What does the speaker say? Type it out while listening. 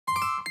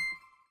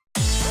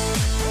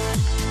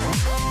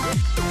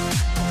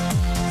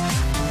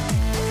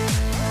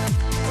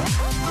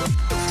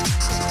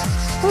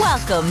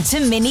Welcome to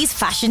Minnie's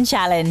Fashion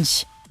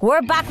Challenge.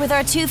 We're back with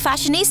our two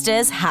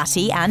fashionistas,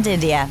 Hattie and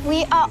India.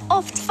 We are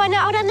off to find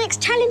out what our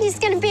next challenge is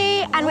going to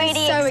be, and we're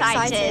really so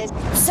excited.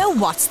 So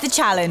what's the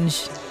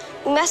challenge?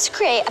 We must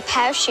create a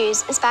pair of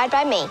shoes inspired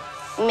by me,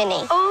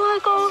 Minnie. Oh my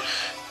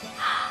gosh.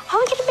 How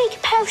are we going to make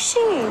a pair of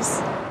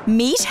shoes?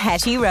 Meet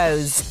Hetty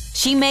Rose.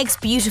 She makes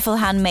beautiful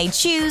handmade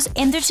shoes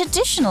in the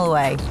traditional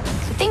way.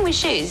 The thing with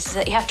shoes is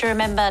that you have to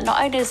remember, not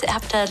only does it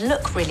have to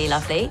look really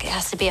lovely, it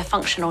has to be a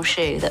functional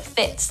shoe that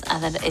fits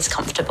and that is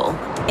comfortable.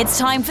 It's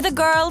time for the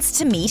girls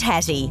to meet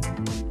Hetty.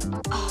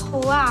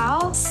 Oh,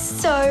 wow.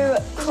 So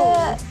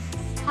cool.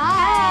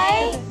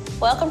 Hi.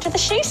 Welcome to the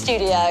shoe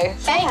studio.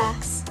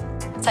 Thanks.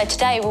 So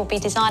today we'll be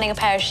designing a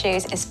pair of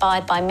shoes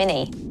inspired by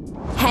Minnie.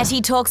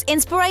 Hetty talks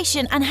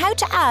inspiration and how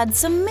to add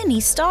some Minnie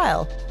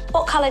style.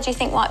 What colour do you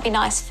think might be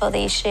nice for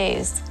these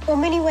shoes? Well,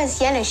 Minnie wears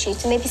yellow shoes,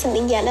 so maybe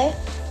something yellow.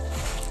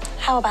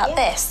 How about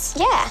this?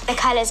 Yeah, the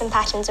colours and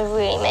patterns are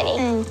really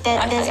Minnie.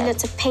 There's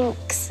lots of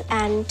pinks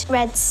and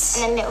reds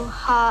and then little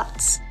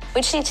hearts.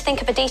 We just need to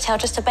think of a detail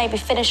just to maybe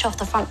finish off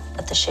the front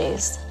of the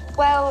shoes.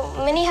 Well,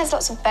 Minnie has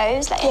lots of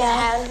bows, like in her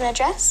hair and her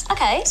dress.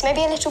 OK. So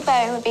maybe a little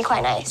bow would be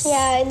quite nice.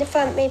 Yeah, in the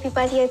front, maybe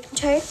by the open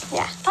toe.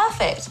 Yeah.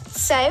 Perfect.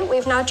 So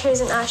we've now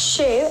chosen our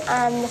shoe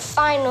and the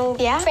final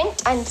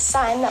print and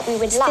design that we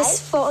would like.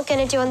 This is what we're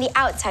going to do on the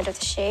outside of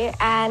the shoe,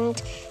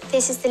 and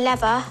this is the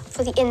leather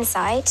for the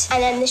inside.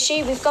 And then the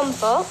shoe we've gone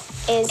for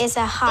is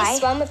a high.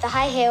 This one with the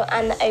high heel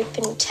and the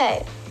open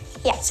toe.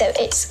 Yeah, so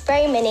it's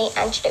very Minnie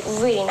and should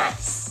look really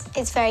nice.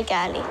 It's very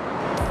girly.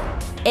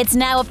 It's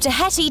now up to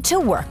Hetty to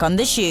work on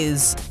the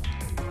shoes.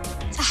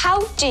 So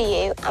how do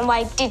you and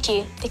why did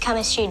you become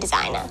a shoe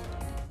designer?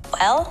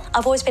 Well,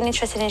 I've always been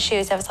interested in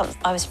shoes ever since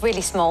I was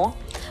really small.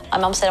 My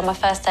mum said on my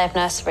first day of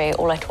nursery,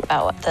 all I talked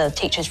about were the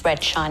teacher's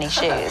red, shiny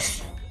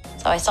shoes.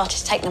 So I started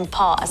to take them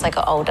apart as I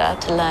got older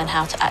to learn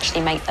how to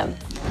actually make them.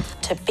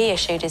 To be a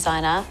shoe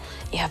designer,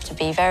 you have to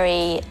be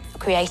very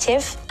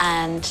creative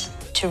and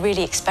to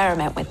really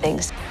experiment with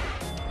things.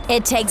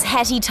 It takes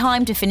Hetty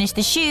time to finish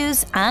the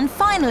shoes, and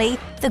finally,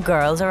 the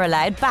girls are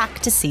allowed back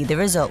to see the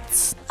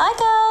results. Hi,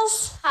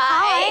 girls.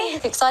 Hi.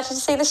 Excited to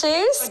see the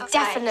shoes?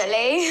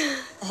 Definitely.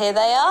 Here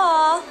they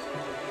are.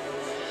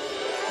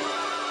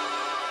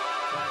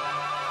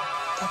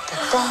 Da,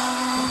 da,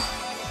 da.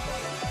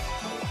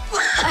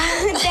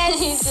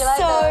 They're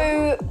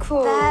so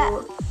cool.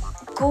 They're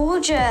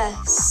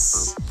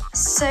gorgeous.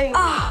 So...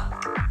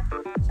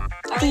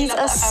 these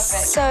are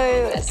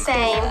so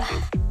same.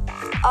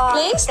 Oh,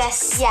 Please? they're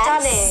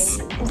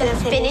stunning. The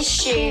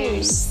finished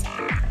shoes.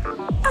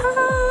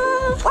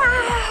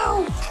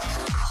 Wow!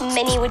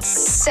 Minnie would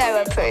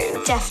so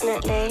approve.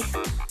 Definitely.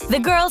 The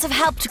girls have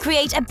helped to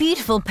create a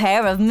beautiful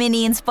pair of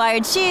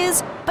Minnie-inspired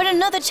shoes, but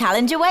another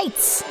challenge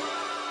awaits.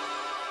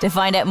 To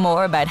find out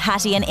more about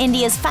Hattie and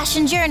India's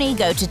fashion journey,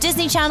 go to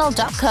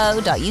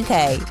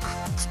disneychannel.co.uk.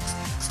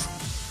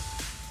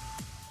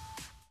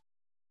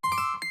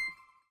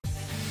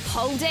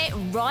 Hold it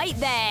right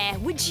there.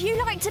 Would you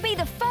like to be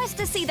the first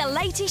to see the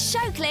latest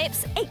show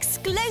clips,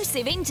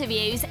 exclusive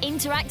interviews,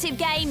 interactive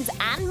games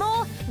and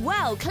more?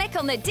 Well, click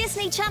on the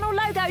Disney Channel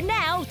logo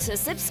now to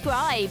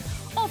subscribe.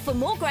 Or for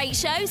more great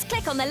shows,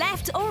 click on the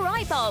left or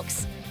right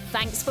box.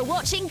 Thanks for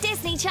watching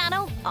Disney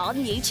Channel on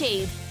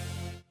YouTube.